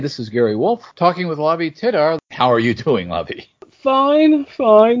This is Gary Wolf talking with Lavie Tidhar. How are you doing, Lavie? Fine.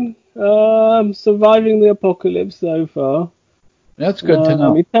 Surviving the apocalypse so far. That's good to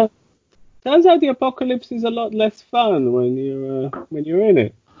know. It turns out the apocalypse is a lot less fun when you're in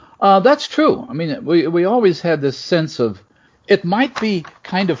it. That's true. I mean, we always had this sense of it might be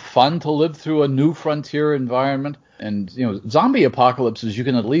kind of fun to live through a new frontier environment. And, zombie apocalypses, you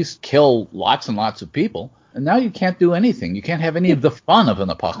can at least kill lots and lots of people. And now you can't do anything. You can't have any of the fun of an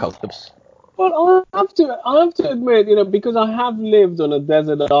apocalypse. Well, I have to admit, because I have lived on a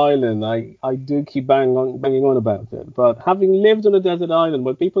desert island, I do keep banging on about it. But having lived on a desert island,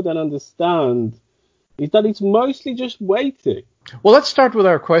 what people don't understand is that it's mostly just waiting. Well, let's start with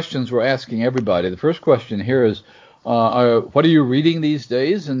our questions we're asking everybody. The first question here is, what are you reading these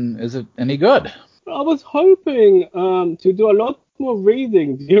days, and is it any good? I was hoping to do a lot more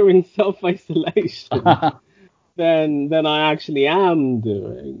reading during self-isolation than I actually am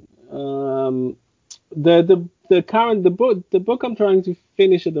doing. The book I'm trying to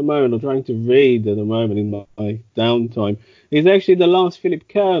finish at the moment, or trying to read at the moment in my downtime, is actually the last Philip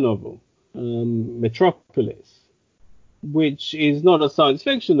Kerr novel, Metropolis, which is not a science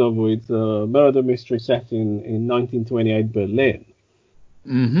fiction novel. It's a murder mystery set in 1928 Berlin.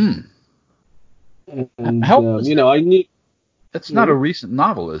 Mm-hmm. And I knew it's not a recent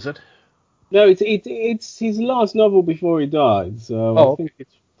novel, is it? No, it's his last novel before he died. So I think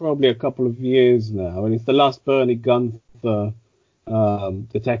it's probably a couple of years now, and it's the last Bernie Gunther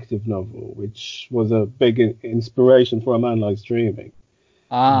detective novel, which was a big inspiration for A Man Lies Dreaming.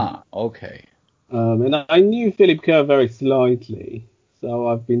 Okay. And I knew Philip Kerr very slightly, so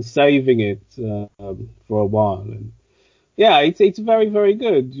I've been saving it for a while. And yeah, it's very, very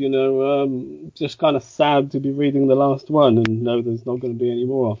good. Just kind of sad to be reading the last one and know there's not going to be any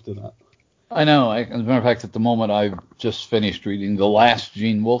more after that. I know. As a matter of fact, at the moment, I've just finished reading the last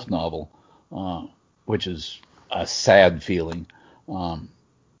Gene Wolfe novel, which is a sad feeling.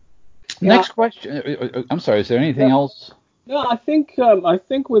 Next question. I'm sorry. Is there anything else? No, I think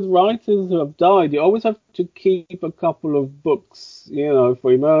with writers who have died, you always have to keep a couple of books,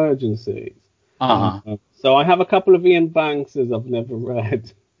 for emergencies. So I have a couple of Ian Bankses I've never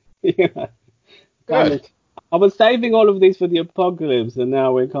read. Good. I was saving all of these for the apocalypse, and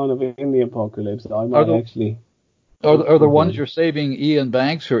now we're kind of in the apocalypse. I might actually. Are the ones you're saving Ian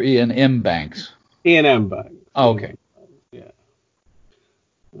Banks or Ian M. Banks? Ian M. Banks. Oh, okay. Yeah.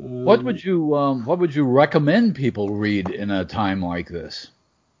 What would you recommend people read in a time like this?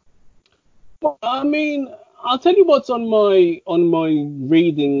 Well, I mean, I'll tell you what's on my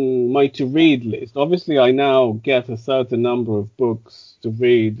to read list. Obviously, I now get a certain number of books to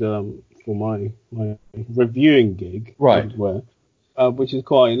read for my reviewing gig, right? As it were, which is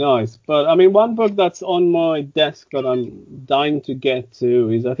quite nice. But I mean, one book that's on my desk that I'm dying to get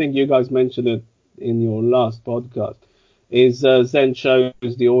to is, I think you guys mentioned it in your last podcast, is Zen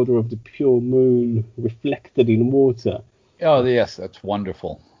Cho's The Order of the Pure Moon Reflected in Water. Oh, yes, that's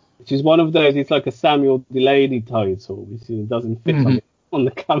wonderful. Which is one of those, it's like a Samuel Delaney title, which doesn't fit on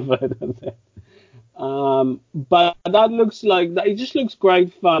the cover, does it? But that looks like, it just looks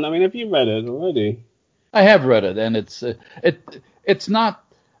great fun. I mean, have you read it already? I have read it, and it's not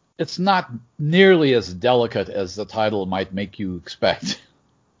nearly as delicate as the title might make you expect.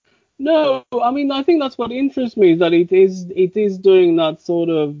 No, I mean, I think that's what interests me, is that it is doing that sort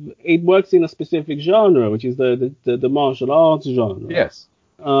of, it works in a specific genre, which is the martial arts genre. Yes.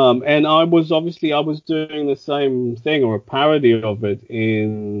 And I was doing the same thing, or a parody of it,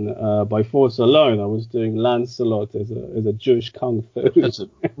 in By Force Alone. I was doing Lancelot as a Jewish kung fu.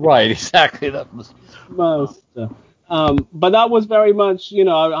 Right, exactly. That was master. But that was very much,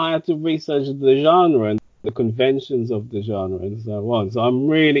 I had to research the genre and the conventions of the genre and so on. So I'm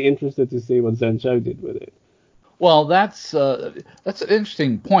really interested to see what Zen Cho did with it. Well, that's an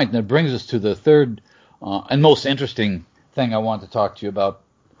interesting point, and it brings us to the third and most interesting thing I want to talk to you about,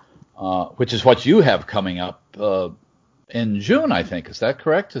 which is what you have coming up in June, I think. Is that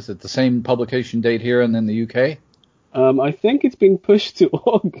correct? Is it the same publication date here and in the UK? I think it's been pushed to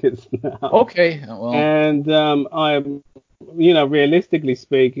August now. Okay. Well, and I'm, realistically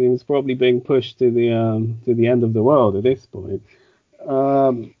speaking, it's probably being pushed to the end of the world at this point.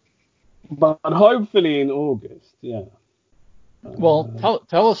 But hopefully in August, yeah. Well,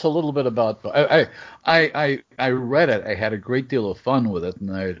 tell us a little bit about. I read it. I had a great deal of fun with it,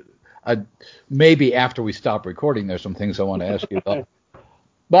 and I maybe after we stop recording, there's some things I want to ask you about.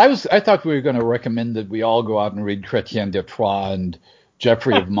 But I thought we were going to recommend that we all go out and read Chrétien de Troyes and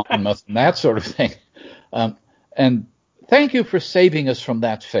Geoffrey of Monmouth and that sort of thing. And thank you for saving us from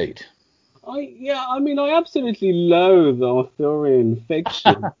that fate. I mean, I absolutely loathe Arthurian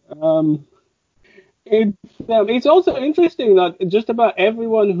fiction. It's also interesting that just about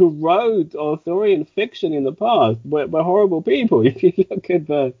everyone who wrote Arthurian fiction in the past were horrible people. If you look at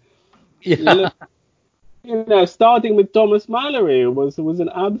you Yeah. look, starting with Thomas Mallory, was an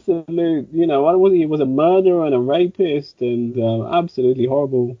absolute, what was he? He was a murderer and a rapist and absolutely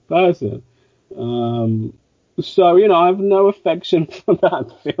horrible person. Um, so I have no affection for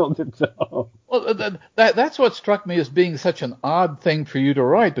that field at all. Well, that's what struck me as being such an odd thing for you to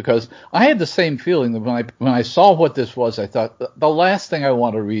write, because I had the same feeling that when I saw what this was, I thought the last thing I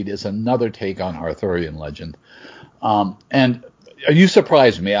want to read is another take on Arthurian legend. And you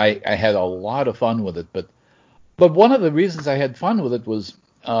surprised me. I had a lot of fun with it, but one of the reasons I had fun with it was,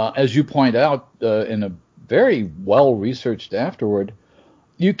 as you point out in a very well researched afterward,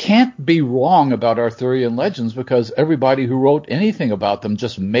 you can't be wrong about Arthurian legends because everybody who wrote anything about them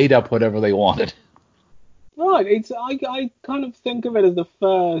just made up whatever they wanted. Right, I kind of think of it as the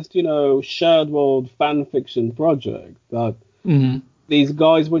first, shared world fan fiction project that Hmm. these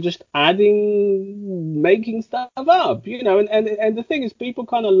guys were just making stuff up, and the thing is, people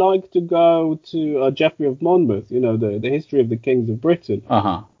kind of like to go to Geoffrey of Monmouth, the history of the kings of Britain,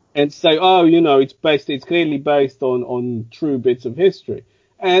 Uh-huh. and say, oh, it's clearly based on true bits of history.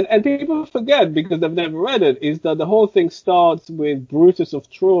 And people forget, because they've never read it, is that the whole thing starts with Brutus of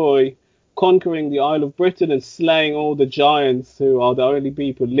Troy conquering the Isle of Britain and slaying all the giants who are the only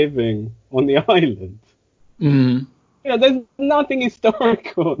people living on the island. Hmm. There's nothing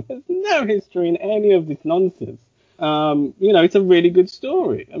historical. There's no history in any of this nonsense. It's a really good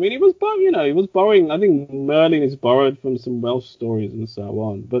story. I mean, it was borrowing. I think Merlin is borrowed from some Welsh stories and so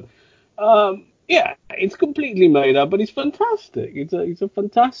on. But yeah, it's completely made up, but it's fantastic. It's a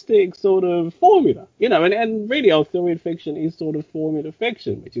fantastic sort of formula, and really Arthurian fiction is sort of formula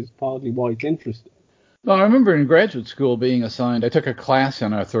fiction, which is partly why it's interesting. Well, I remember in graduate school being assigned, I took a class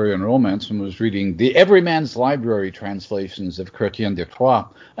in Arthurian romance and was reading the Everyman's Library translations of Chrétien de Troyes.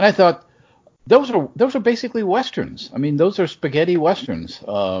 And I thought, those are basically westerns. I mean, those are spaghetti westerns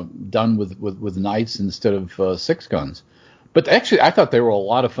done with knights instead of six guns. But actually, I thought they were a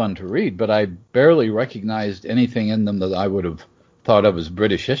lot of fun to read, but I barely recognized anything in them that I would have thought of as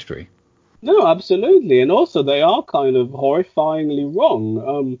British history. No, absolutely. And also, they are kind of horrifyingly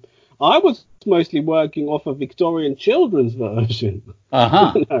wrong. I was mostly working off a Victorian children's version.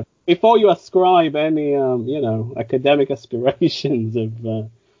 Uh-huh. Before you ascribe any, academic aspirations of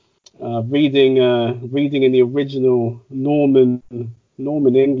reading in the original Norman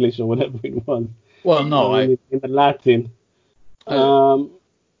English or whatever it was, Well, no, in the Latin. I Um,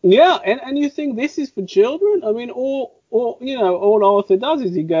 yeah, and you think this is for children? I mean, all Arthur does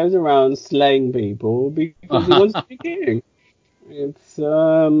is he goes around slaying people because he wants to be king. It's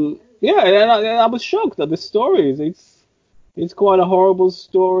yeah, and I was shocked at the stories. It's quite a horrible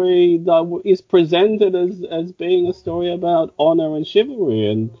story that is presented as being a story about honor and chivalry,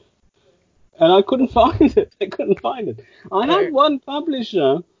 and I couldn't find it. I couldn't find it. I had I, one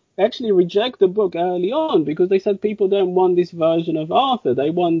publisher actually reject the book early on because they said people don't want this version of Arthur. They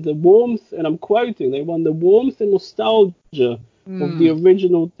want the warmth, and I'm quoting, they want the warmth and nostalgia of the mm,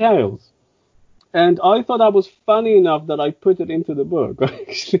 original tales. And I thought that was funny enough that I put it into the book,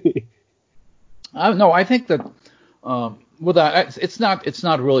 actually. no, I think that it's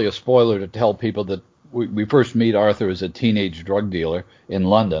not really a spoiler to tell people that we first meet Arthur as a teenage drug dealer in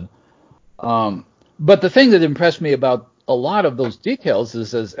London. Um, but the thing that impressed me about a lot of those details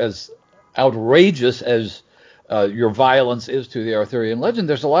is as outrageous as your violence is to the Arthurian legend,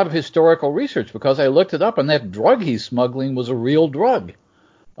 there's a lot of historical research because I looked it up, and that drug he's smuggling was a real drug.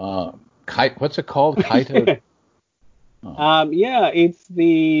 Uh, what's it called? Oh, Yeah, it's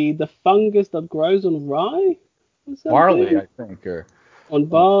the fungus that grows on rye or barley, something. I think. Or On uh,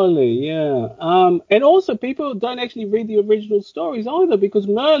 barley, yeah. And also people don't actually read the original stories either because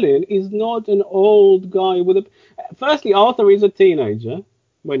Merlin is not an old guy with a. Firstly, Arthur is a teenager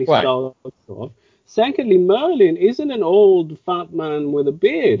when he right. starts off. Secondly, Merlin isn't an old fat man with a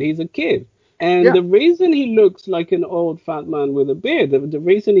beard. He's a kid. And Yeah. the reason he looks like an old fat man with a beard, the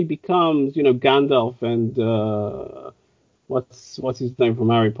reason he becomes, Gandalf and what's his name from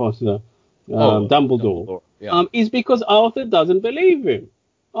Harry Potter, Oh, Dumbledore, Dumbledore. Yeah. is because Arthur doesn't believe him.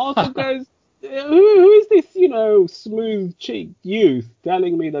 Arthur goes, who is this, smooth cheeked youth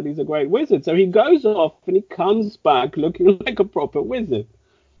telling me that he's a great wizard? So he goes off and he comes back looking like a proper wizard.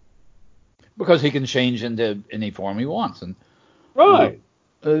 Because he can change into any form he wants. And uh, Right.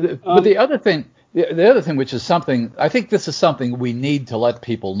 but Um, the other thing, which is something I think this is something we need to let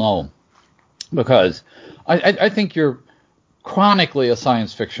people know, because I think you're chronically a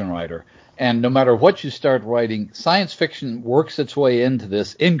science fiction writer, And no matter what you start writing, science fiction works its way into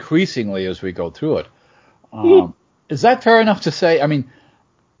this increasingly as we go through it. Is that fair enough to say? I mean,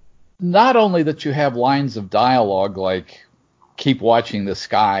 not only that you have lines of dialogue like keep watching the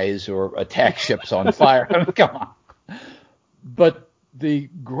skies or attack ships on fire. I mean, come on. But the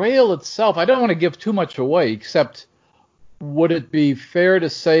Grail itself, I don't want to give too much away, except would it be fair to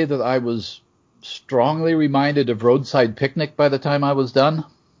say that I was strongly reminded of Roadside Picnic by the time I was done?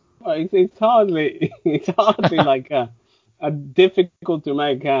 Well, it's hardly like a difficult to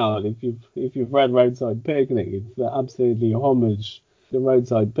make out if you've read Roadside Picnic. It's absolutely homage to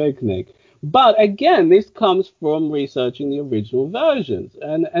Roadside Picnic. But again, this comes from researching the original versions,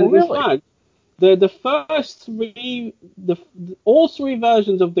 and Oh, in really? fact, the first all three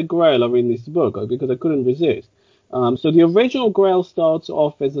versions of the Grail are in this book because I couldn't resist. So the original Grail starts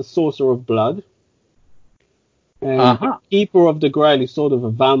off as a saucer of blood. And the keeper of the Grail is sort of a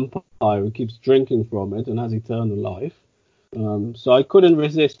vampire who keeps drinking from it and has eternal life. So I couldn't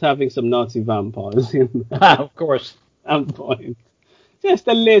resist having some Nazi vampires in there Of course. at some point. Just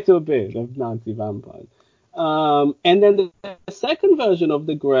a little bit of Nazi vampires. And then the second version of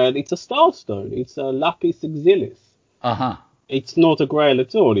the Grail, it's a starstone. It's a lapis exilis. It's not a Grail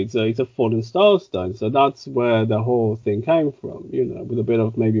at all. It's a fallen starstone. So that's where the whole thing came from, with a bit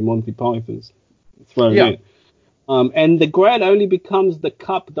of maybe Monty Python's thrown in. And the Grail only becomes the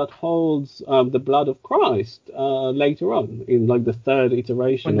cup that holds the blood of Christ later on, in like the third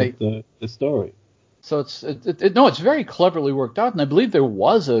iteration of the story. So it's very cleverly worked out, and I believe there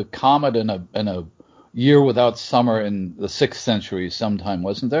was a comet in a year without summer in the 6th century sometime,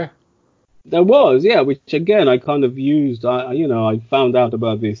 wasn't there? There was, yeah, which again I kind of used. I found out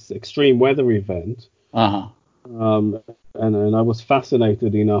about this extreme weather event, and I was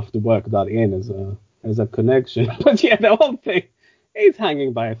fascinated enough to work that in as a connection. But yeah, the whole thing is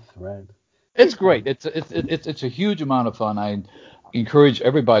hanging by a thread. It's great. It's a huge amount of fun. I encourage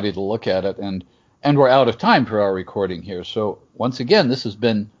everybody to look at it, and we're out of time for our recording here. So once again, this has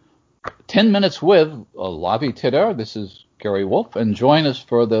been 10 Minutes with Lavie Tidhar. This is Gary Wolf, and join us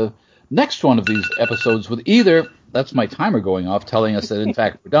for the next one of these episodes with that's my timer going off telling us that in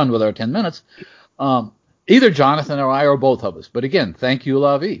fact we're done with our 10 minutes, either Jonathan or I or both of us. But again, thank you,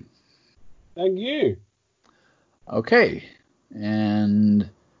 Lavie. Thank you. Okay, and